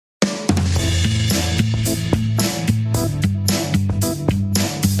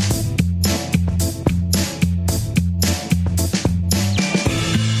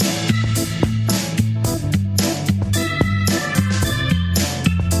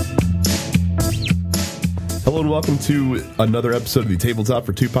Hello and welcome to another episode of the Tabletop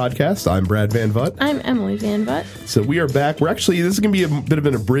for Two podcast. I'm Brad Van Vutt. I'm Emily Van Vutt. So we are back. This is going to be a bit of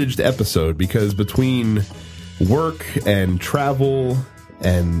an abridged episode because between work and travel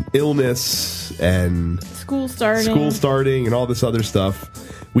and illness and school starting and all this other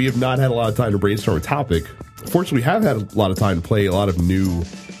stuff, we have not had a lot of time to brainstorm a topic. Fortunately, we have had a lot of time to play a lot of new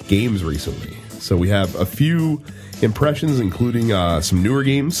games recently. So we have a few impressions, including some newer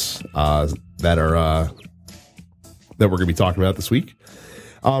games that we're going to be talking about this week.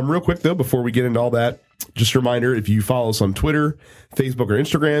 Real quick, though, before we get into all that, just a reminder, if you follow us on Twitter, Facebook, or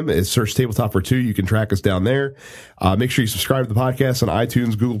Instagram, search Tabletop for Two. You can track us down there. Make sure you subscribe to the podcast on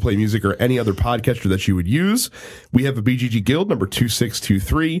iTunes, Google Play Music, or any other podcatcher that you would use. We have a BGG Guild, number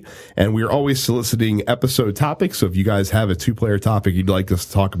 2623, and we are always soliciting episode topics. So if you guys have a two-player topic you'd like us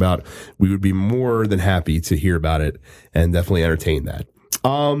to talk about, we would be more than happy to hear about it and definitely entertain that.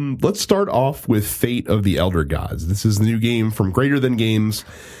 Let's start off with Fate of the Elder Gods. This is the new game from Greater Than Games,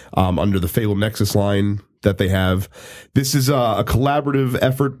 under the Fable Nexus line that they have. This is a collaborative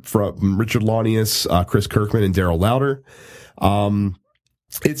effort from Richard Launius, Chris Kirkman, and Daryl Lauder.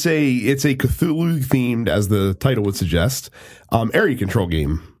 It's a Cthulhu themed, as the title would suggest, area control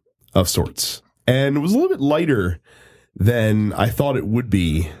game of sorts. And it was a little bit lighter than I thought it would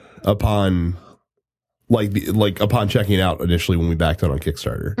be upon checking it out initially when we backed out on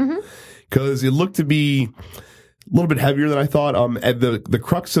Kickstarter, because it looked to be a little bit heavier than I thought. The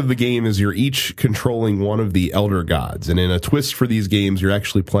crux of the game is you're each controlling one of the elder gods, and in a twist for these games, you're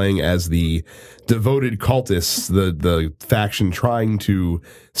actually playing as the devoted cultists, the faction trying to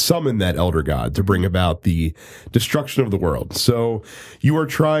summon that elder god to bring about the destruction of the world. So you are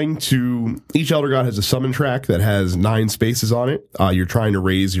trying to, each elder god has a summon track that has 9 spaces on it. You're trying to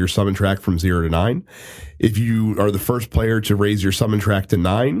raise your summon track from 0 to 9. If you are the first player to raise your summon track to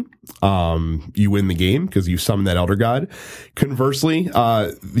 9, you win the game because you summon that elder god. Conversely,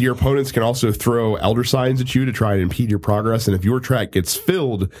 your opponents can also throw elder signs at you to try and impede your progress. And if your track gets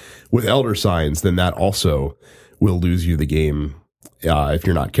filled with elder signs, then that also will lose you the game if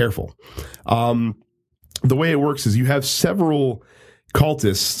you're not careful. The way it works is you have several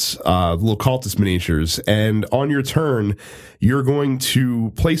cultists, little cultist miniatures, and on your turn, you're going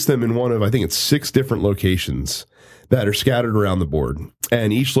to place them in one of, I think it's 6 different locations that are scattered around the board.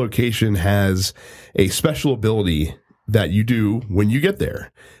 And each location has a special ability that you do when you get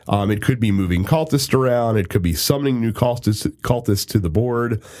there. It could be moving cultists around. It could be summoning new cultists to the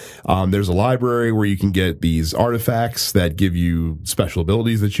board. There's a library where you can get these artifacts that give you special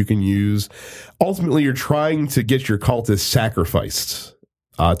abilities that you can use. Ultimately, you're trying to get your cultists sacrificed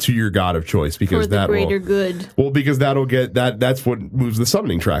to your god of choice, because for the greater good. Well, because that'll get that's what moves the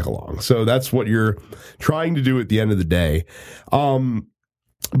summoning track along. So that's what you're trying to do at the end of the day.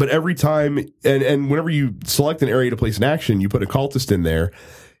 But every time, and whenever you select an area to place an action, you put a cultist in there.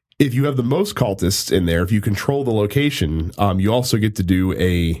 If you have the most cultists in there, if you control the location, you also get to do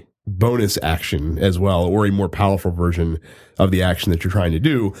a bonus action as well, or a more powerful version of the action that you're trying to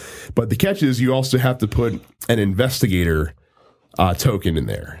do. But the catch is you also have to put an investigator token in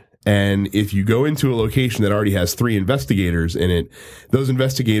there. And if you go into a location that already has 3 investigators in it, those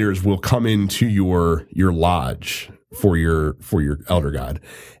investigators will come into your lodge for your elder god.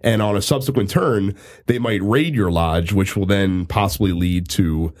 And on a subsequent turn, they might raid your lodge, which will then possibly lead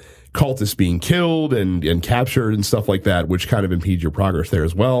to cultists being killed and captured and stuff like that, which kind of impedes your progress there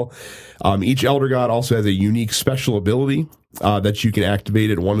as well. Each elder god also has a unique special ability that you can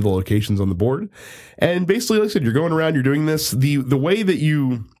activate at one of the locations on the board. And basically, like I said, you're going around, you're doing this. The way that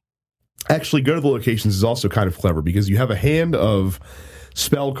you actually go to the locations is also kind of clever, because you have a hand of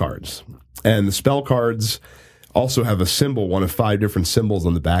spell cards, and the spell cards also have a symbol, one of 5 different symbols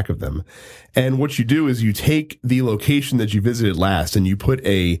on the back of them. And what you do is you take the location that you visited last and you put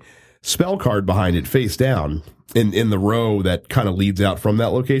a spell card behind it face down in the row that kind of leads out from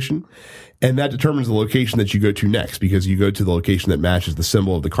that location. And that determines the location that you go to next, because you go to the location that matches the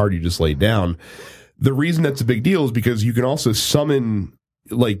symbol of the card you just laid down. The reason that's a big deal is because you can also summon,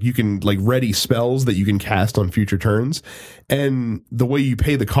 you can ready spells that you can cast on future turns. And the way you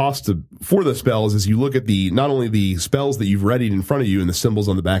pay the cost for the spells is you look at not only the spells that you've readied in front of you and the symbols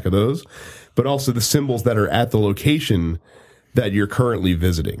on the back of those, but also the symbols that are at the location that you're currently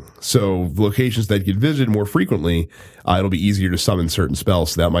visiting. So locations that get visited more frequently, it'll be easier to summon certain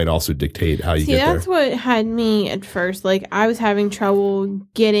spells. So that might also dictate how you get there. That's what had me at first. I was having trouble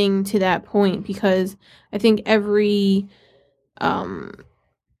getting to that point, because I think every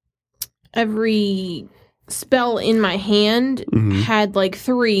spell in my hand had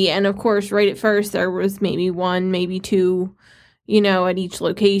 3, and of course right at first there was maybe 1, maybe 2 at each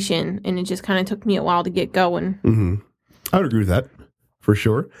location, and it just kind of took me a while to get going. Mm-hmm. I would agree with that for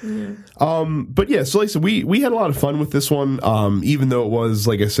sure. But yeah, so like I said, we had a lot of fun with this one, even though it was,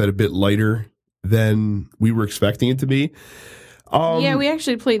 like I said, a bit lighter than we were expecting it to be. Yeah, we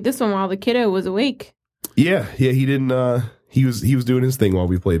actually played this one while the kiddo was awake. Yeah, he didn't. He was doing his thing while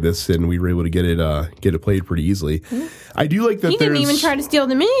we played this, and we were able to get it played pretty easily. Mm-hmm. I do like that. He didn't even try to steal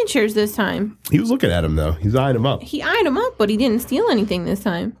the miniatures this time. He was looking at him though. He's eyeing him up. He eyed him up, but he didn't steal anything this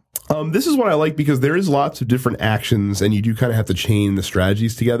time. This is what I like because there is lots of different actions, and you do kind of have to chain the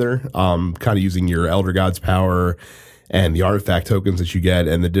strategies together. Kind of using your Elder God's power and the artifact tokens that you get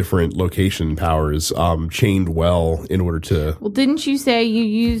and the different location powers chained well in order to... Well, didn't you say you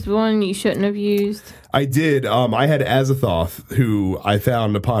used one you shouldn't have used? I did. I had Azathoth, who I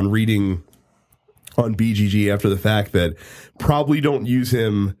found upon reading on BGG after the fact that probably don't use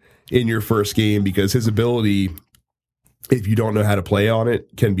him in your first game because his ability, if you don't know how to play on it,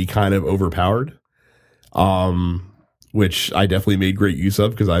 can be kind of overpowered, which I definitely made great use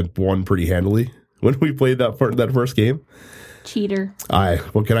of because I won pretty handily when we played that first game. Cheater.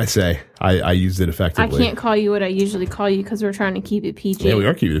 What can I say? I used it effectively. I can't call you what I usually call you because we're trying to keep it PG. Yeah, we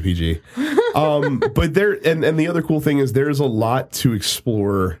are keeping it PG. But there, and the other cool thing is there's a lot to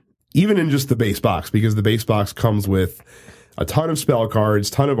explore, even in just the base box, because the base box comes with a ton of spell cards,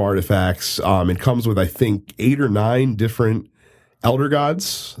 ton of artifacts. It comes with, I think, 8 or 9 different Elder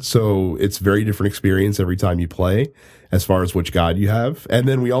Gods. So it's very different experience every time you play as far as which god you have. And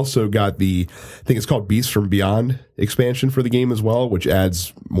then we also got I think it's called Beasts from Beyond expansion for the game as well, which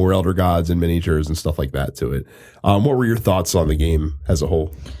adds more Elder Gods and miniatures and stuff like that to it. What were your thoughts on the game as a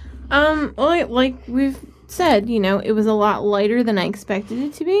whole? Well, like we've said, it was a lot lighter than I expected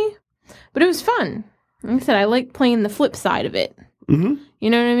it to be, but it was fun. Like I said, I like playing the flip side of it. Mm-hmm. You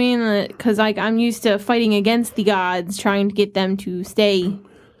know what I mean? Because I'm used to fighting against the gods, trying to get them to stay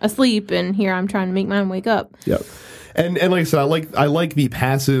asleep, and here I'm trying to make mine wake up. Yep. And like I said, I like the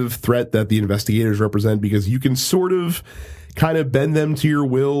passive threat that the investigators represent because you can sort of kind of bend them to your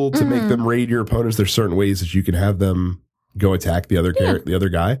will to make them raid your opponents. There's certain ways that you can have them go attack the other the other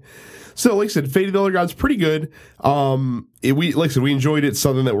guy. So, like I said, Fate of the Elder God's pretty good. We enjoyed it. It's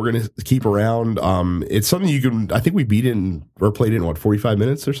something that we're going to keep around. It's something you can. I think we beat it or played it in 45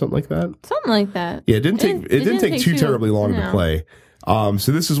 minutes or something like that. Something like that. Yeah, it didn't take too terribly long to play.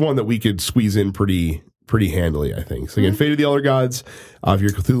 So this is one that we could squeeze in pretty handily, I think. So again, Fate of the Elder Gods. If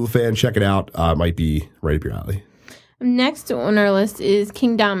you're a Cthulhu fan, check it out. It might be right up your alley. Next on our list is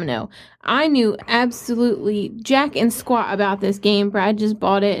King Domino. I knew absolutely jack and squat about this game. Brad just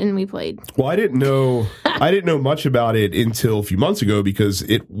bought it and we played. Well, I didn't know much about it until a few months ago because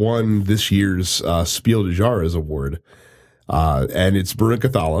it won this year's Spiel des Jahres award. And it's Bruna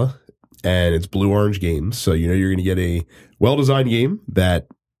Cathala and it's Blue Orange Games. So you're going to get a well-designed game that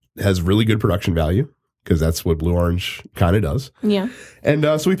has really good production value, because that's what Blue Orange kind of does. Yeah. And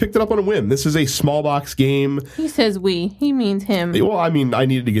so we picked it up on a whim. This is a small box game. He says we. He means him. Well, I mean, I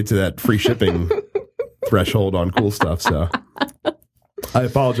needed to get to that free shipping threshold on cool stuff, so I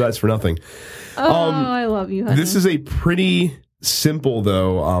apologize for nothing. Oh, I love you, honey. This is a pretty simple,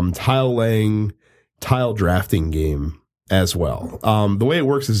 though, tile laying, tile drafting game as well. The way it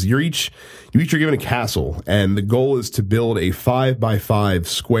works is you each are given a castle, and the goal is to build a 5x5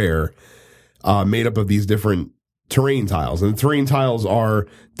 square made up of these different terrain tiles. And the terrain tiles are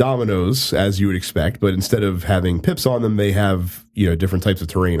dominoes, as you would expect, but instead of having pips on them, they have, different types of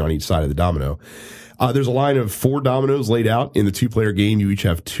terrain on each side of the domino. There's a line of 4 dominoes laid out in the 2-player game. You each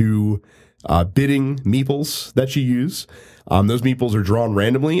have 2 bidding meeples that you use. Those meeples are drawn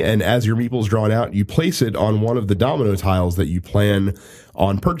randomly, and as your meeple's drawn out, you place it on one of the domino tiles that you plan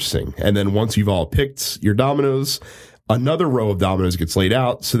on purchasing. And then once you've all picked your dominoes, another row of dominoes gets laid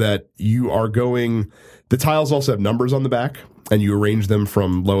out so that you are going. The tiles also have numbers on the back, and you arrange them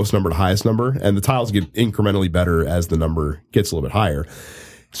from lowest number to highest number, and the tiles get incrementally better as the number gets a little bit higher.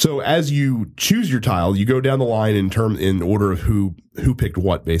 So as you choose your tile, you go down the line in order of who picked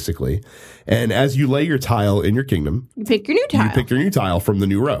what, basically. And as you lay your tile in your kingdom, you pick your new tile. You pick your new tile from the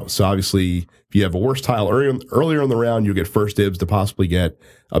new row. So obviously, if you have a worse tile earlier in the round, you'll get first dibs to possibly get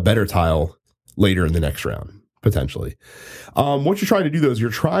a better tile later in the next round, potentially. What you're trying to do, though, is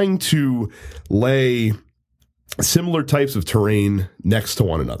you're trying to lay similar types of terrain next to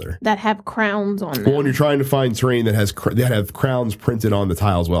one another that have crowns on them. Well, and you're trying to find terrain that have crowns printed on the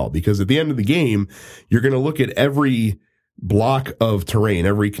tile as well, because at the end of the game, you're going to look at every block of terrain,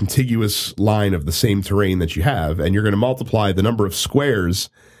 every contiguous line of the same terrain that you have, and you're going to multiply the number of squares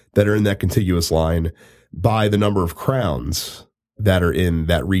that are in that contiguous line by the number of crowns that are in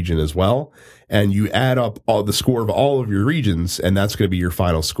that region as well. And you add up all the score of all of your regions, and that's going to be your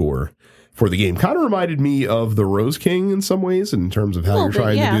final score for the game. Kind of reminded me of the Rose King in some ways in terms of how you're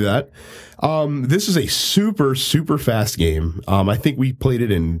trying to do that. This is a super, super fast game. I think we played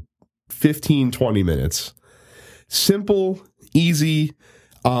it in 15, 20 minutes. Simple, easy,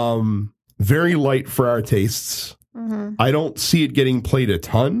 very light for our tastes. Mm-hmm. I don't see it getting played a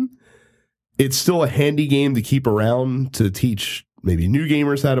ton. It's still a handy game to keep around to teach maybe new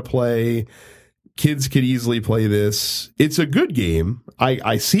gamers how to play. Kids could easily play this. It's a good game.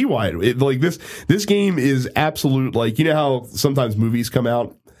 I see why like this game is absolute. Like, you know how sometimes movies come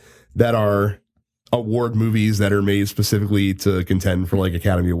out that are award movies that are made specifically to contend for like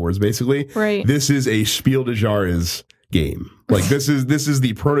Academy Awards, basically. Right. This is a Spiel des Jahres game. Like this is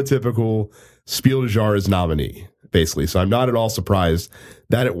the prototypical Spiel des Jahres nominee, basically. So I'm not at all surprised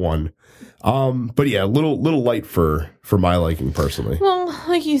that it won. But yeah, a little light for my liking personally. Well,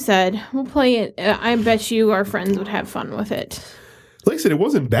 like you said, we'll play it. I bet you our friends would have fun with it. Like I said, it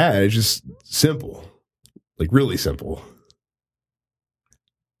wasn't bad. It's just simple, like really simple.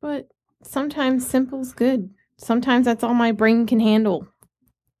 But sometimes simple's good. Sometimes that's all my brain can handle.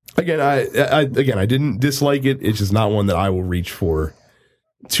 Again, I didn't dislike it. It's just not one that I will reach for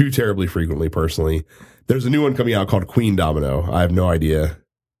too terribly frequently personally. There's a new one coming out called Queen Domino. I have no idea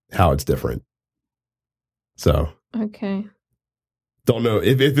how it's different. So okay, don't know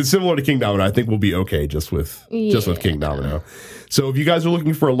if it's similar to King Domino. I think we'll be okay just with King Domino. So if you guys are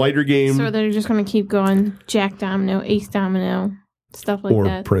looking for a lighter game, so they're just going to keep going Jack Domino, Ace Domino, stuff like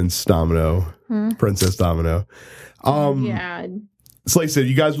that, or Prince Domino, Princess Domino. Yeah. So like I said,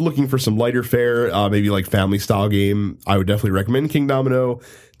 you guys are looking for some lighter fare, maybe like family style game. I would definitely recommend King Domino.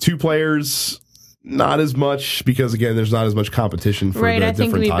 2 players. Not as much because again, there's not as much competition for the different tiles. Right, I think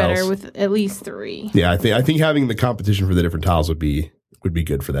it'd be better with at least 3. Yeah, I think having the competition for the different tiles would be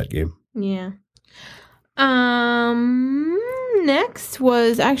good for that game. Yeah. Next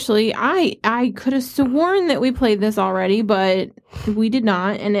was actually I could have sworn that we played this already, but we did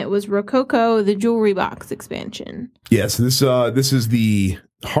not, and it was Rococo: The Jewelry Box expansion. Yes, this is the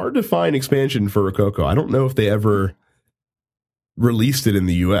hard to find expansion for Rococo. I don't know if they ever released it in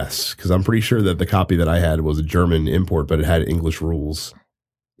the US because I'm pretty sure that the copy that I had was a German import, but it had English rules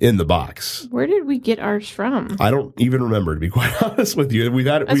in the box. Where did we get ours from? I don't even remember, to be quite honest with you.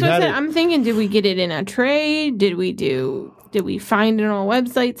 I'm thinking, did we get it in a trade? Did we find it on a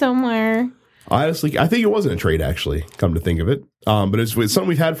website somewhere? Honestly, I think it wasn't a trade, actually, come to think of it. But it's something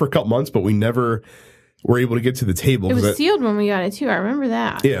we've had for a couple months, but we never were able to get to the table. It was sealed when we got it, too. I remember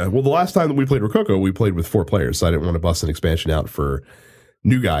that. Yeah. Well, the last time that we played Rococo, we played with 4 players, so I didn't want to bust an expansion out for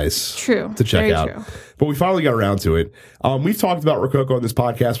new guys to check out. True. But we finally got around to it. We've talked about Rococo on this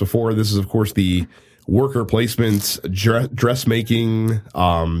podcast before. This is, of course, the worker placement, dressmaking,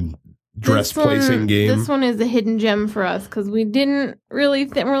 dress placing game. This one is a hidden gem for us because we didn't really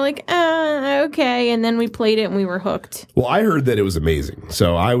think, we're like, okay. And then we played it and we were hooked. Well, I heard that it was amazing.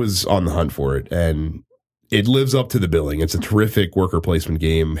 So I was on the hunt for it, and it lives up to the billing. It's a terrific worker placement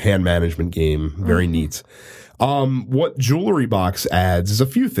game, hand management game, very neat. What Jewelry Box adds is a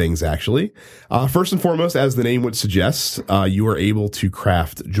few things, actually. First and foremost, as the name would suggest, you are able to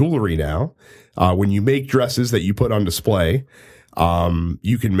craft jewelry now. When you make dresses that you put on display,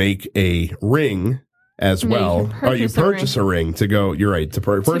 you can make a ring as well. You purchase a ring to go. You're right, to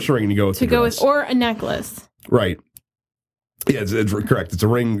purchase a ring to go with the dress. Or a necklace. Right. Yeah, it's correct. It's a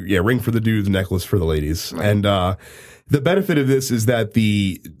ring. Yeah, ring for the dudes, necklace for the ladies. Right. And the benefit of this is that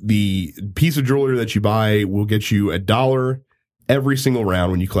the piece of jewelry that you buy will get you $1 every single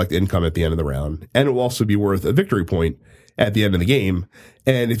round when you collect income at the end of the round, and it will also be worth a victory point at the end of the game.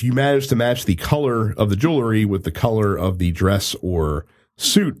 And if you manage to match the color of the jewelry with the color of the dress or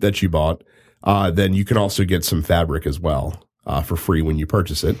suit that you bought, then you can also get some fabric as well for free when you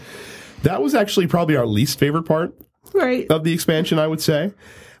purchase it. That was actually probably our least favorite part. Right. Of the expansion, I would say.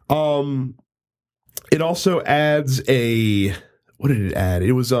 It also adds what did it add?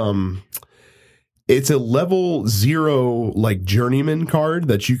 It was, it's a level 0, like, journeyman card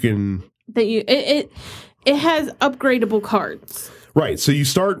that you can. It has upgradable cards. Right. So you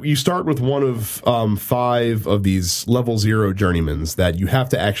start with one of 5 of these level 0 journeymans that you have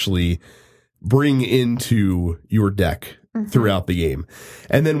to actually bring into your deck throughout the game.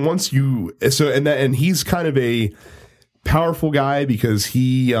 And then once and he's kind of a powerful guy because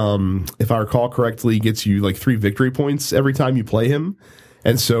he, if I recall correctly, gets you like 3 victory points every time you play him.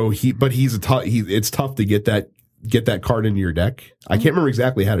 And so it's tough to get that card into your deck. I can't remember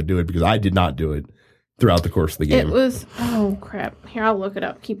exactly how to do it because I did not do it throughout the course of the game. It was, oh crap. Here, I'll look it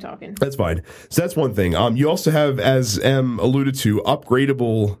up. Keep talking. That's fine. So that's one thing. You also have, as Em alluded to,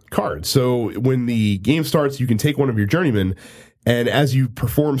 upgradable cards. So when the game starts, you can take one of your journeymen, and as you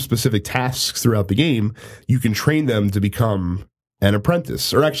perform specific tasks throughout the game, you can train them to become an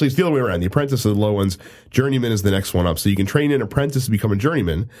apprentice. Or actually, it's the other way around. The apprentice are the low ones. Journeyman is the next one up. So you can train an apprentice to become a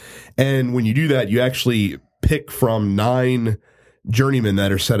journeyman. And when you do that, you actually pick from 9 journeymen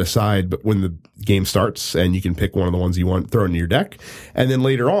that are set aside but when the game starts, and you can pick one of the ones you want, throw into your deck, and then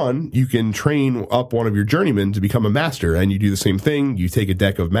later on you can train up one of your journeymen to become a master, and you do the same thing. You take a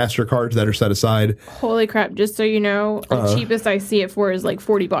deck of master cards that are set aside. Holy crap, just so you know, the cheapest I see it for is like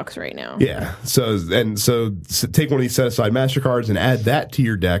 $40 right now. Yeah, so take one of these set aside master cards and add that to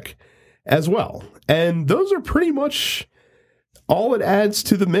your deck as well, and those are pretty much all it adds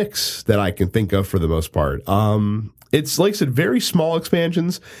to the mix that I can think of for the most part. It's, like I said, very small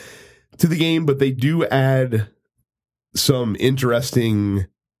expansions to the game, but they do add some interesting,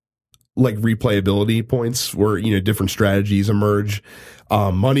 like, replayability points where, different strategies emerge.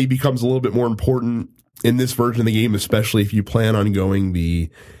 Money becomes a little bit more important in this version of the game, especially if you plan on going the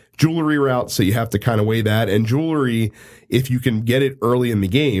jewelry route, so you have to kind of weigh that. And jewelry, if you can get it early in the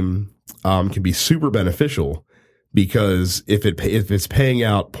game, can be super beneficial. Because if it's paying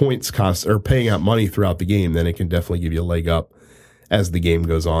out points cost or paying out money throughout the game, then it can definitely give you a leg up as the game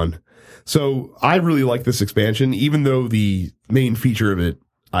goes on. So I really like this expansion, even though the main feature of it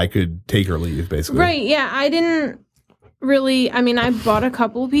I could take or leave, basically. Right, yeah. I didn't really, I bought a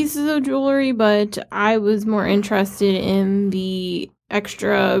couple pieces of jewelry, but I was more interested in the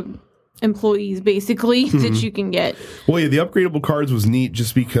extra employees, basically, that you can get. Well, yeah, the upgradable cards was neat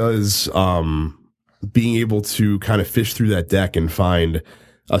just because being able to kind of fish through that deck and find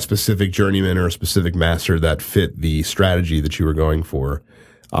a specific journeyman or a specific master that fit the strategy that you were going for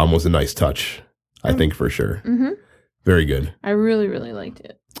was a nice touch, I think, for sure. Mm-hmm. Very good. I really, really liked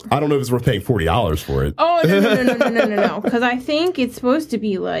it. I don't know if it's worth paying $40 for it. Oh, no. Because I think it's supposed to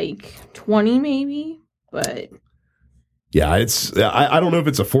be like 20 maybe, but... Yeah, I don't know if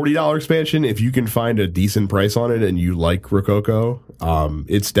it's a $40 expansion. If you can find a decent price on it and you like Rococo,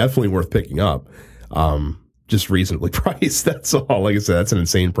 it's definitely worth picking up. Just reasonably priced. That's all. Like I said, that's an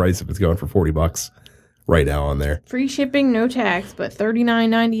insane price if it's going for $40 right now on there. Free shipping, no tax, but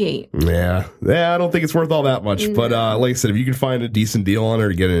 $39.98. Yeah. I don't think it's worth all that much. No. But like I said, if you can find a decent deal on it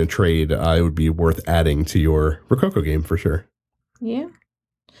or get in a trade, it would be worth adding to your Rococo game for sure. Yeah.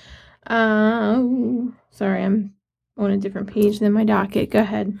 Sorry, I'm on a different page than my docket. Go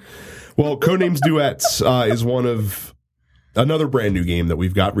ahead. Well, Codenames Duets is one of another brand new game that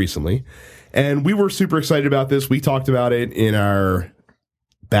we've got recently. And we were super excited about this. We talked about it in our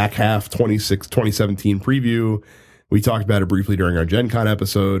back half 2017 preview. We talked about it briefly during our Gen Con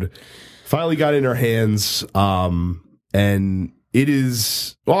episode. Finally got it in our hands. And it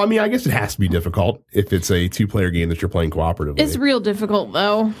is, I guess it has to be difficult if it's a 2-player game that you're playing cooperatively. It's real difficult,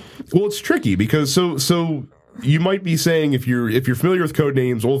 though. Well, it's tricky because so you might be saying if you're familiar with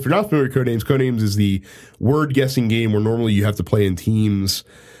Codenames, well, if you're not familiar with Codenames is the word guessing game where normally you have to play in teams.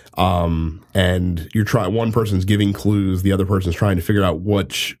 And one person's giving clues, the other person's trying to figure out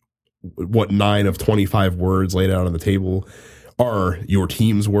what 9 of 25 words laid out on the table are your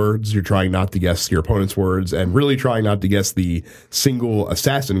team's words. You're trying not to guess your opponent's words and really trying not to guess the single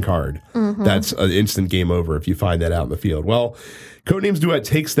assassin card. Mm-hmm. That's an instant game over if you find that out in the field. Well, Codenames Duet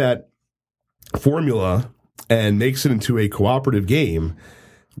takes that formula and makes it into a cooperative game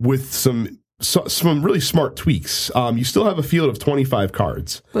with some really smart tweaks. You still have a field of 25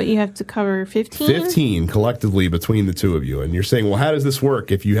 cards. But you have to cover 15? 15 collectively between the two of you. And you're saying, well, how does this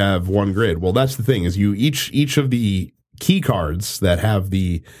work if you have one grid? Well, that's the thing, is you each of the key cards that have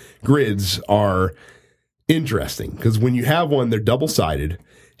the grids are interesting. Because when you have one, they're double-sided.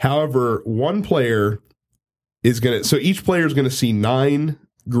 However, one player is going to... So each player is going to see 9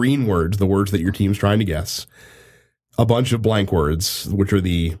 green words, the words that your team's trying to guess. A bunch of blank words, which are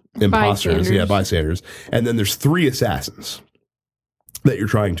the imposters, bystanders. And then there's 3 assassins that you're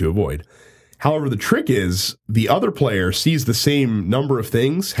trying to avoid. However, the trick is the other player sees the same number of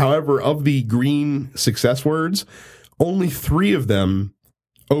things. However, of the green success words, only 3 of them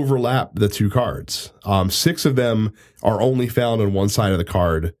overlap the 2 cards. 6 of them are only found on one side of the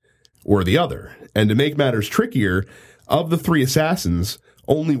card or the other. And to make matters trickier, of the 3 assassins,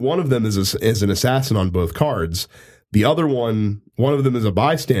 only one of them is an assassin on both cards. The other one of them is a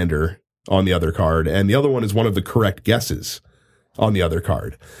bystander on the other card, and the other one is one of the correct guesses on the other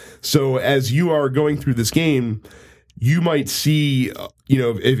card. So as you are going through this game, you might see,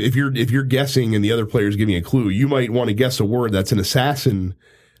 if you're guessing and the other player is giving a clue, you might want to guess a word that's an assassin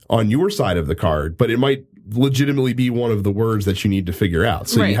on your side of the card, but it might legitimately be one of the words that you need to figure out.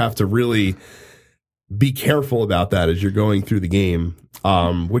 So you have to really be careful about that as you're going through the game,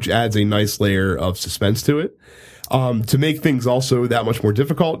 which adds a nice layer of suspense to it. To make things also that much more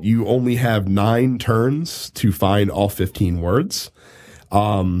difficult, you only have 9 turns to find all 15 words.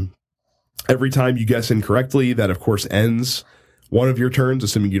 Every time you guess incorrectly, that of course ends one of your turns,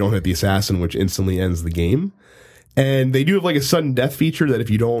 assuming you don't hit the assassin, which instantly ends the game. And they do have like a sudden death feature that if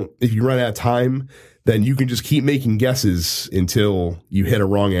you run out of time, then you can just keep making guesses until you hit a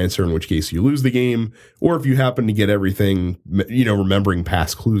wrong answer, in which case you lose the game. Or if you happen to get everything, remembering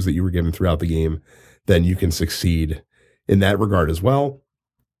past clues that you were given throughout the game, then you can succeed in that regard as well.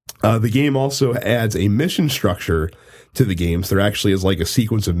 The game also adds a mission structure to the game. So there actually is like a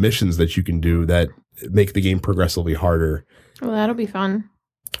sequence of missions that you can do that make the game progressively harder. Well, that'll be fun.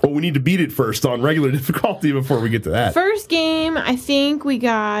 Well, we need to beat it first on regular difficulty before we get to that. First game, I think we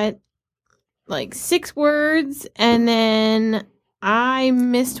got like 6 words, and then I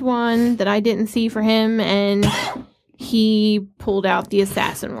missed one that I didn't see for him, and he pulled out the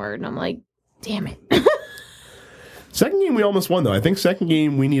assassin word, and I'm like, damn it. Second game, we almost won, though. I think second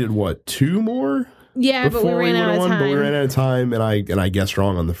game, we needed, 2 more? Yeah, but we ran out of time. But we ran out of time, and I guessed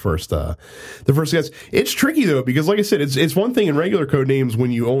wrong on the first guess. It's tricky though, because like I said, it's one thing in regular code names when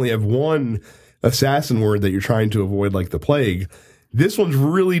you only have one assassin word that you're trying to avoid, like the plague. This one's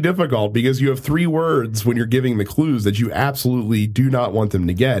really difficult because you have 3 words when you're giving the clues that you absolutely do not want them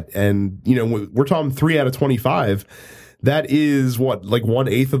to get, and we're talking 3 out of 25. That is what, like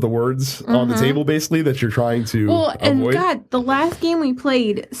 1/8 of the words on the table, basically, that you're trying to avoid. And God, the last game we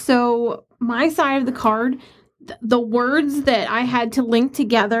played, so my side of the card, the words that I had to link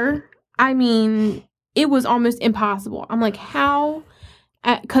together, I mean, it was almost impossible. I'm like, how?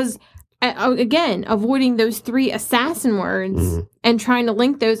 Because, again, avoiding those 3 assassin words and trying to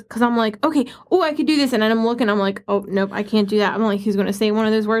link those, because I'm like, okay, I could do this. And then I'm looking, I'm like, oh, nope, I can't do that. I'm like, he's going to say one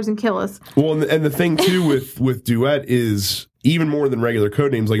of those words and kill us. Well, and the thing, too, with Duet is even more than regular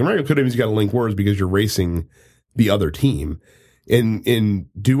code names. Like, in regular code names, you got to link words because you're racing the other team. In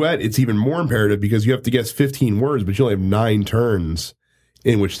Duet, it's even more imperative because you have to guess 15 words, but you only have 9 turns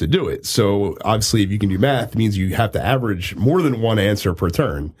in which to do it. So obviously, if you can do math, it means you have to average more than 1 answer per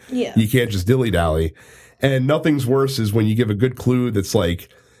turn. Yeah. You can't just dilly-dally. And nothing's worse is when you give a good clue that's like,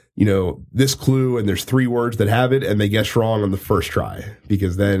 this clue, and there's 3 words that have it, and they guess wrong on the first try,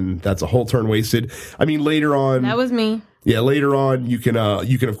 because then that's a whole turn wasted. I mean, later on... That was me. Yeah, later on, you can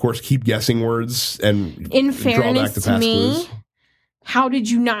of course keep guessing words and in draw back fairness to past me, clues. How did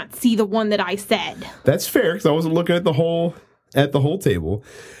you not see the one that I said? That's fair, because I wasn't looking at the whole table.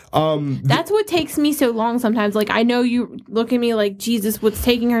 That's what takes me so long sometimes. Like, I know you look at me like, Jesus, what's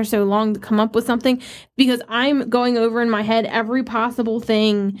taking her so long to come up with something? Because I'm going over in my head every possible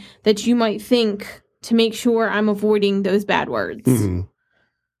thing that you might think to make sure I'm avoiding those bad words. Mm-hmm.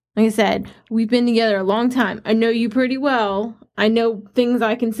 Like I said, we've been together a long time. I know you pretty well. I know things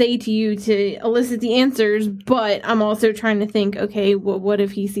I can say to you to elicit the answers, but I'm also trying to think, okay, well, what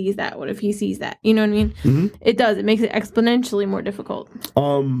if he sees that? What if he sees that? You know what I mean? Mm-hmm. It does. It makes it exponentially more difficult.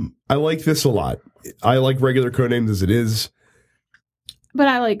 I like this a lot. I like regular Codenames as it is. But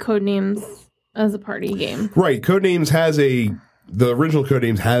I like Codenames as a party game. Right. Codenames the original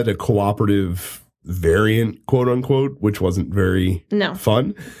Codenames had a cooperative variant, quote unquote, which wasn't very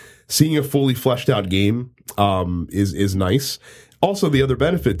fun. Seeing a fully fleshed out game is nice. Also, the other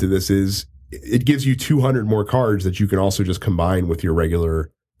benefit to this is it gives you 200 more cards that you can also just combine with your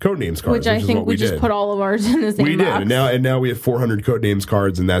regular Codenames cards. Which I think we just put all of ours in the same box. We did, and now we have 400 Codenames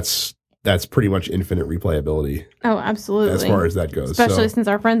cards, and that's pretty much infinite replayability. Oh, absolutely. As far as that goes. Especially since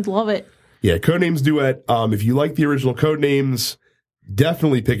our friends love it. Yeah, Codenames Duet. If you like the original Codenames,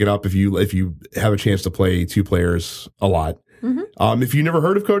 definitely pick it up if you have a chance to play 2 players a lot. Mm-hmm. If you've never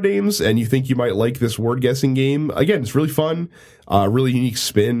heard of Codenames and you think you might like this word guessing game, again, it's really fun, really unique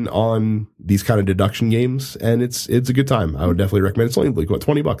spin on these kind of deduction games, and it's a good time. I would definitely recommend it. It's only like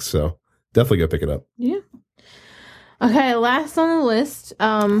 $20, so definitely go pick it up. Yeah. Okay, last on the list.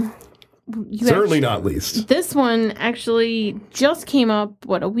 Certainly not least. This one actually just came up,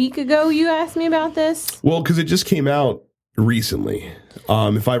 a week ago you asked me about this? Well, because it just came out recently.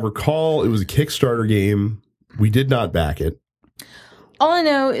 If I recall, it was a Kickstarter game. We did not back it. All I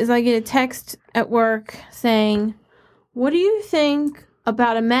know is I get a text at work saying, what do you think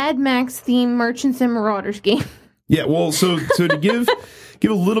about a Mad Max themed Merchants and Marauders game? Yeah, well, so to give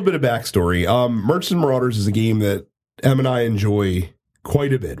a little bit of backstory, Merchants and Marauders is a game that Em and I enjoy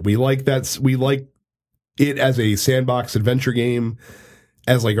quite a bit. We like it as a sandbox adventure game,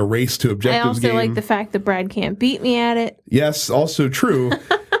 as like a race to objectives game. I also like the fact that Brad can't beat me at it. Yes, also true.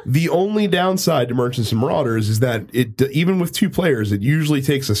 The only downside to Merchants and Marauders is that even with 2 players, it usually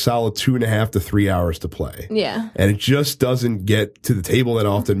takes a solid 2.5 to 3 hours to play. Yeah. And it just doesn't get to the table that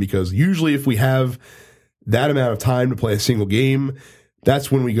often, because usually if we have that amount of time to play a single game,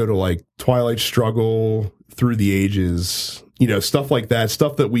 that's when we go to like Twilight Struggle, Through the Ages, stuff like that,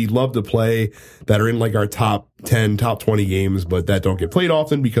 stuff that we love to play that are in like our top 10, top 20 games, but that don't get played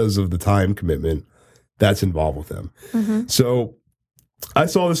often because of the time commitment that's involved with them. Mm-hmm. So I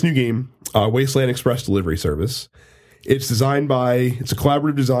saw this new game, Wasteland Express Delivery Service. It's a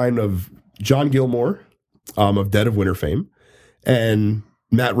collaborative design of John Gilmore, of Dead of Winter fame, and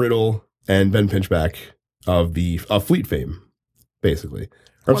Matt Riddle and Ben Pinchback of Fleet fame, basically.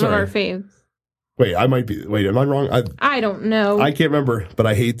 One of our faves. Wait, am I wrong? I don't know. I can't remember, but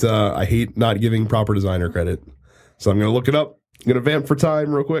I hate not giving proper designer credit. So I'm going to look it up. I'm going to vamp for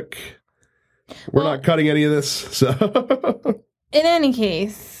time real quick. We're not cutting any of this. So in any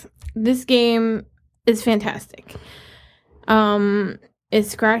case, this game is fantastic. It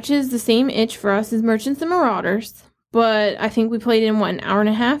scratches the same itch for us as Merchants and Marauders, but I think we played in an hour and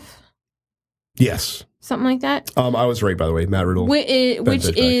a half? Yes. Something like that. I was right, by the way. Matt Riddle.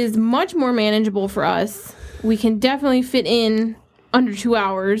 Which is much more manageable for us. We can definitely fit in under 2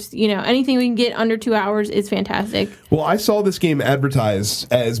 hours. Anything we can get under 2 hours is fantastic. Well, I saw this game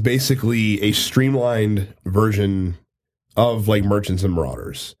advertised as basically a streamlined version of like Merchants and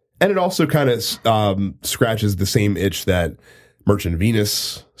Marauders. And it also kind of scratches the same itch that Merchant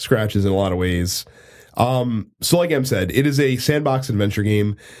Venus scratches in a lot of ways. So like Em said, it is a sandbox adventure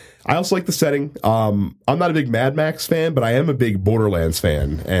game. I also like the setting. I'm not a big Mad Max fan, but I am a big Borderlands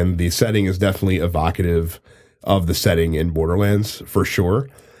fan, and the setting is definitely evocative of the setting in Borderlands for sure.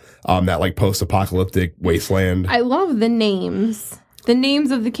 That like post-apocalyptic wasteland. I love the names. The names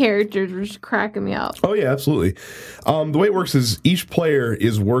of the characters were just cracking me up. Oh yeah, absolutely. The way it works is each player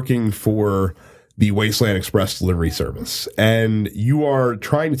is working for the Wasteland Express Delivery Service, and you are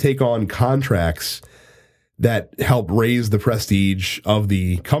trying to take on contracts that help raise the prestige of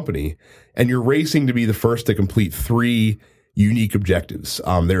the company, and you're racing to be the first to complete 3 unique objectives.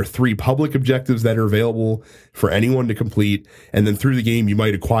 There are 3 public objectives that are available for anyone to complete, and then through the game you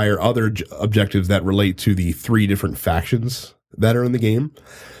might acquire other objectives that relate to the 3 different factions that are in the game.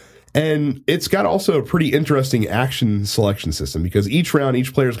 And it's got also a pretty interesting action selection system, because each round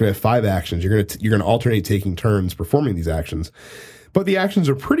each player is going to have 5 actions. You're going to alternate taking turns performing these actions, but the actions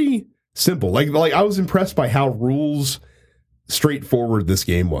are pretty simple. Like I was impressed by how rules straightforward this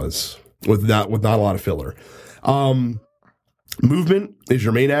game was, with not a lot of filler. Movement is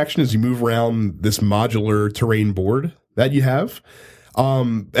your main action as you move around this modular terrain board that you have.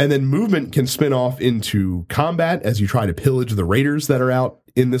 And then movement can spin off into combat as you try to pillage the raiders that are out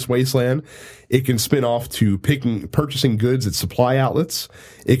in this wasteland. It can spin off to purchasing goods at supply outlets.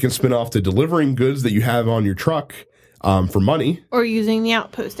 It can spin off to delivering goods that you have on your truck for money, or using the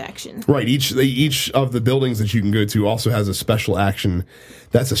outpost action. Right. Each of the buildings that you can go to also has a special action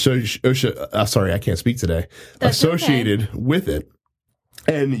that's sorry, I can't speak today. That's associated with it,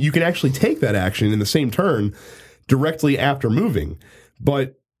 and you can actually take that action in the same turn directly after moving.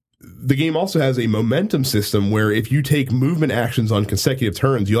 But the game also has a momentum system where if you take movement actions on consecutive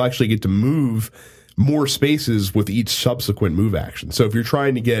turns, you'll actually get to move more spaces with each subsequent move action. So if you're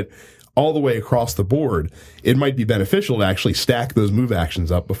trying to get all the way across the board, it might be beneficial to actually stack those move actions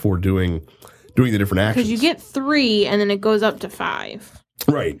up before doing the different actions. Because you get 3 and then it goes up to 5.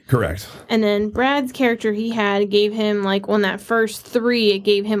 Right, correct. And then Brad's character gave him, like, on that first 3, it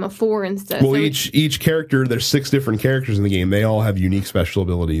gave him a 4 instead. Well, so each character, there's 6 different characters in the game. They all have unique special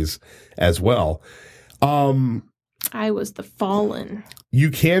abilities as well. I was the Fallen. You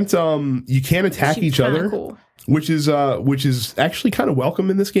can't attack each other. Cool. Which is actually kind of welcome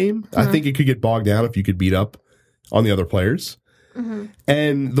in this game. Mm-hmm. I think it could get bogged down if you could beat up on the other players. Mm-hmm.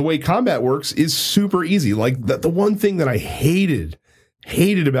 And the way combat works is super easy. Like the one thing that I hated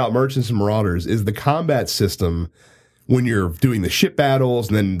about Merchants and Marauders is the combat system when you're doing the ship battles,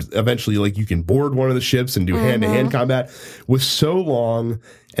 and then eventually like you can board one of the ships and do hand-to-hand combat, was so long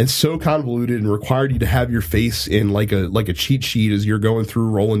and so convoluted and required you to have your face in like a cheat sheet as you're going through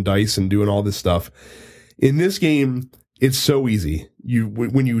rolling dice and doing all this stuff. In this game, it's so easy.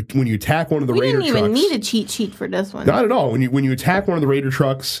 When you attack one of the raider trucks, you didn't even need a cheat sheet for this one. Not at all. When you attack one of the raider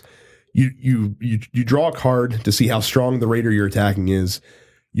trucks, you draw a card to see how strong the raider you're attacking is.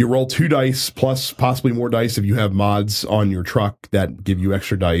 You roll 2 dice plus possibly more dice if you have mods on your truck that give you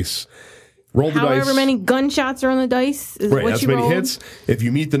extra dice. Roll the dice. However many gunshots are on the dice is right, what that's you many rolled. hits. If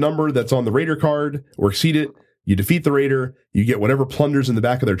you meet the number that's on the raider card or exceed it, You defeat the raider, you get whatever plunder's in the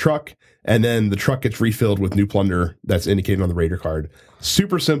back of their truck, and then the truck gets refilled with new plunder that's indicated on the raider card.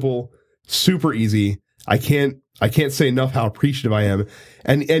 Super simple, super easy. I can't say enough how appreciative I am.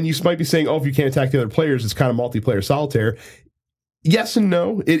 And you might be saying, oh, if you can't attack the other players, it's kind of multiplayer solitaire. Yes and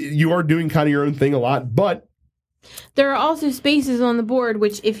no. You are doing kind of your own thing a lot, but there are also spaces on the board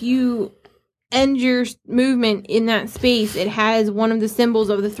which, if you end your movement in that space, it has one of the symbols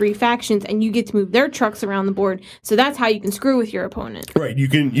of the 3 factions, and you get to move their trucks around the board. So that's how you can screw with your opponent. Right. You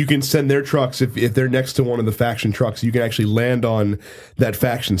can send their trucks if they're next to one of the faction trucks. You can actually land on that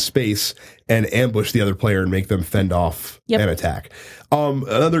faction space and ambush the other player and make them fend off and attack.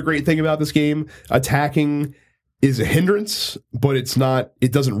 Another great thing about this game, attacking is a hindrance, but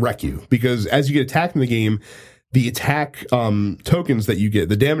it doesn't wreck you, because as you get attacked in the game, the attack tokens that you get,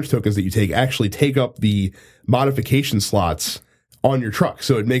 the damage tokens that you take, actually take up the modification slots on your truck.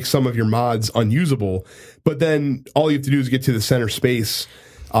 So it makes some of your mods unusable. But then all you have to do is get to the center space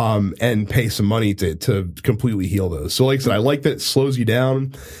and pay some money to completely heal those. So like I said, I like that it slows you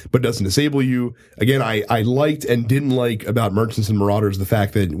down, but doesn't disable you. Again, I liked and didn't like about Merchants and Marauders the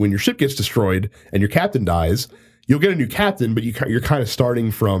fact that when your ship gets destroyed and your captain dies, you'll get a new captain, but you're kind of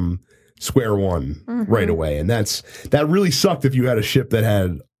starting from square one right away. And that really sucked if you had a ship that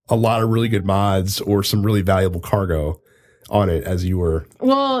had a lot of really good mods or some really valuable cargo on it as you were.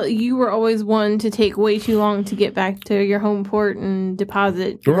 Well, you were always one to take way too long to get back to your home port and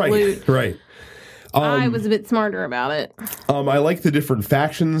deposit your loot. Right. I was a bit smarter about it. I like the different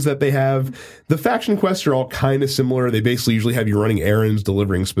factions that they have. The faction quests are all kind of similar. They basically usually have you running errands,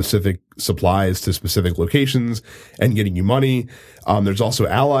 delivering specific supplies to specific locations, and getting you money. There's also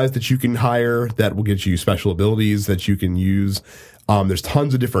allies that you can hire that will get you special abilities that you can use. There's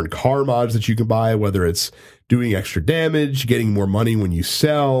tons of different car mods that you can buy, whether it's doing extra damage, getting more money when you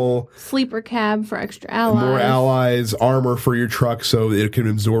sell. Sleeper cab for extra allies. More allies, armor for your truck so it can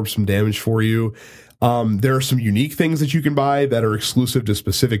absorb some damage for you. There are some unique things that you can buy that are exclusive to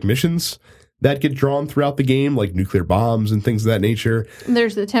specific missions that get drawn throughout the game, like nuclear bombs and things of that nature.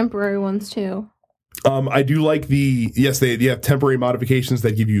 There's the temporary ones, too. I do like they have temporary modifications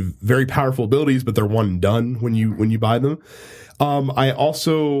that give you very powerful abilities, but they're one and done when you buy them. I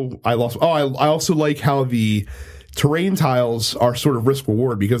also like how the terrain tiles are sort of risk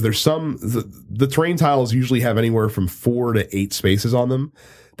reward, because there's the terrain tiles usually have anywhere from 4 to 8 spaces on them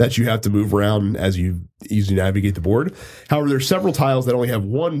that you have to move around as you navigate the board. However, there's several tiles that only have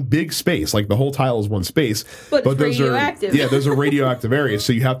one big space, like the whole tile is one space. But those radioactive. Those are radioactive areas,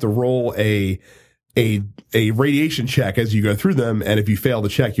 so you have to roll a radiation check as you go through them, and if you fail the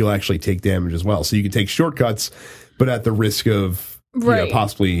check, you'll actually take damage as well. So you can take shortcuts, but at the risk of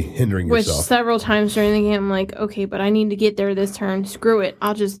possibly hindering yourself. Which several times during the game, I'm like, okay, but I need to get there this turn. Screw it.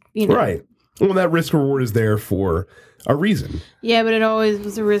 I'll just, Right. Well, that risk reward is there for a reason. Yeah, but it always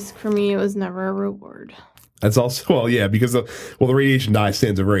was a risk for me. It was never a reward. That's also, because the radiation die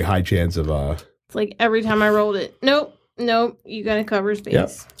stands a very high chance of... It's like every time I rolled it, nope, you gotta cover space.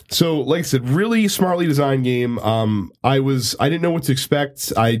 Yep. So, like I said, really smartly designed game. I didn't know what to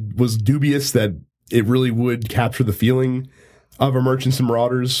expect. I was dubious that it really would capture the feeling of a Merchants and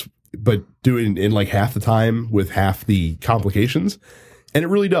Marauders, but do it in like half the time with half the complications. And it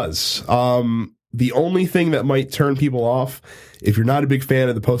really does. The only thing that might turn people off, if you're not a big fan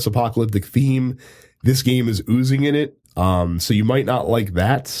of the post-apocalyptic theme, this game is oozing in it. So you might not like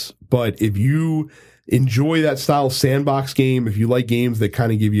that. But if you enjoy that style of sandbox game, if you like games that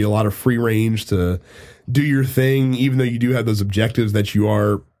kind of give you a lot of free range to do your thing, even though you do have those objectives that you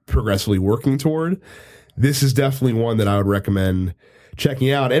are progressively working toward, this is definitely one that I would recommend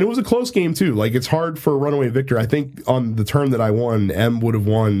checking out. And it was a close game too. Like, it's hard for a runaway victor. I think on the turn that I won, M would have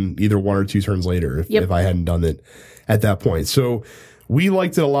won either 1 or 2 turns later if I hadn't done it at that point. So we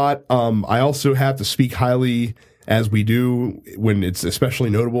liked it a lot. I also have to speak highly, as we do when it's especially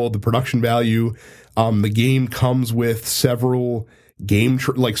notable, the production value. The game comes with several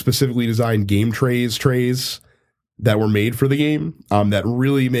specifically designed game trays that were made for the game, that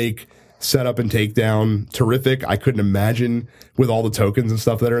really make setup and takedown terrific. I couldn't imagine, with all the tokens and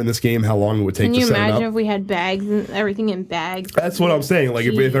stuff that are in this game, how long it would take to set it up. Can you imagine if we had bags and everything in bags? That's what I'm saying. Like,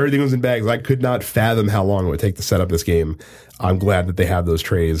 if everything was in bags, I could not fathom how long it would take to set up this game. I'm glad that they have those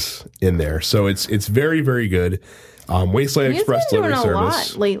trays in there. So it's very, very good. Wasteland Express delivery service. He's been doing a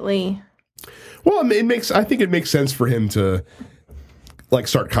lot lately. Well, I think it makes sense for him to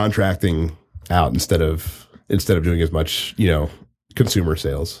start contracting out instead of doing as much, consumer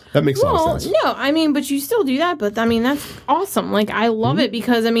sales. That makes a lot of sense. No, but you still do that. But that's awesome. Like, I love it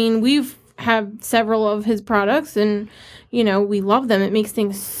because we've have several of his products, and we love them. It makes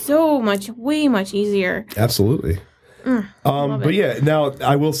things way much easier. Absolutely. But yeah, now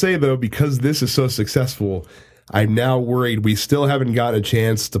I will say though, because this is so successful, I'm now worried we still haven't got a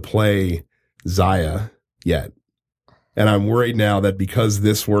chance to play Xayah yet. And I'm worried now that because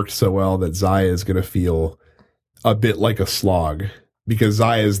this worked so well, that Xayah is going to feel a bit like a slog, because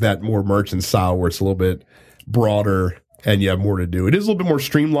Xayah is that more merchant style where it's a little bit broader and you have more to do. It is a little bit more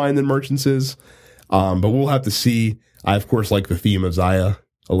streamlined than Merchants is, but we'll have to see. I, of course, like the theme of Xayah,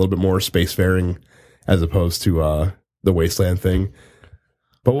 a little bit more spacefaring as opposed to the Wasteland thing.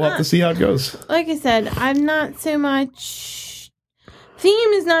 But we'll have to see how it goes. Like I said, I'm not so much... Theme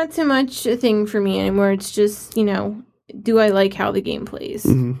is not so much a thing for me anymore. It's just, do I like how the game plays?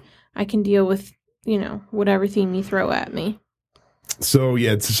 Mm-hmm. I can deal with, whatever theme you throw at me. So,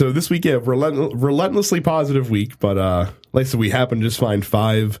 yeah, so this week, relentlessly positive week. But like I said, we happened to just find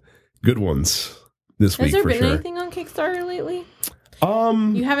 5 good ones this week, for sure. Has there been anything on Kickstarter lately?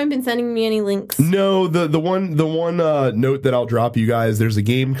 You haven't been sending me any links. No, the one note that I'll drop you guys, there's a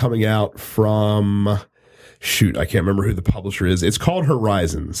game coming out from, shoot, I can't remember who the publisher is. It's called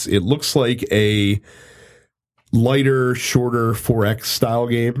Horizons. It looks like a lighter, shorter 4X style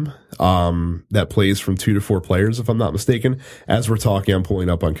game that plays from 2 to 4 players, if I'm not mistaken. As we're talking, I'm pulling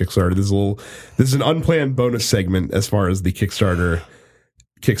up on Kickstarter. This is an unplanned bonus segment as far as the Kickstarter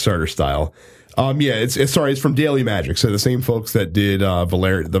style. It's from Daily Magic. So the same folks that did the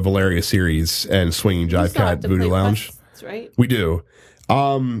Valeria series and Swinging Jive Cat Voodoo Lounge. Quests, right? We do.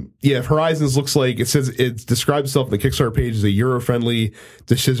 Horizons looks like it describes itself on the Kickstarter page as a Euro-friendly,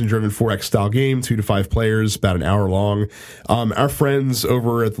 decision-driven 4X style game, 2 to 5 players, about an hour long. Our friends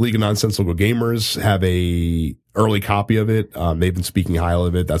over at the League of Nonsensical Gamers have a early copy of it. They've been speaking highly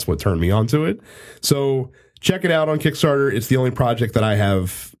of it. That's what turned me onto it. So check it out on Kickstarter. It's the only project that I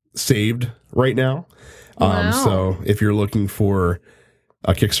have saved right now. Wow. So if you're looking for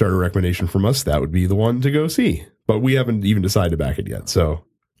a Kickstarter recommendation from us, that would be the one to go see. But we haven't even decided to back it yet, so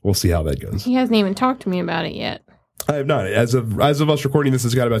we'll see how that goes. He hasn't even talked to me about it yet. I have not. As of us recording this,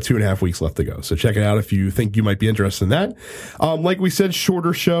 it's got about 2.5 weeks left to go. So check it out if you think you might be interested in that. Like we said,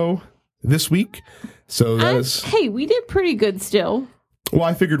 shorter show this week. So hey, we did pretty good still. Well,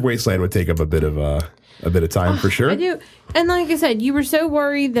 I figured Wasteland would take up a bit of time for sure. I do. And like I said, you were so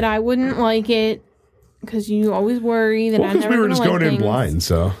worried that I wouldn't like it because you always worry that I'm never going to like because we were just going in blind,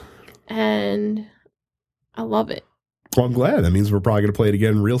 so. And I love it. Well, I'm glad. That means we're probably going to play it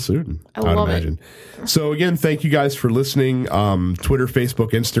again real soon. I love imagine. So again, thank you guys for listening. Twitter,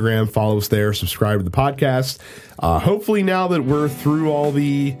 Facebook, Instagram, follow us there. Subscribe to the podcast. Hopefully now that we're through all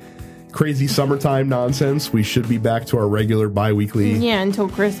the crazy summertime nonsense, we should be back to our regular bi-weekly. Yeah, until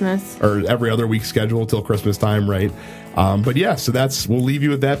Christmas. Or every other week schedule till Christmas time, right? But yeah, so we'll leave you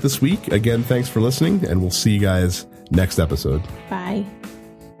with that this week. Again, thanks for listening, and we'll see you guys next episode. Bye.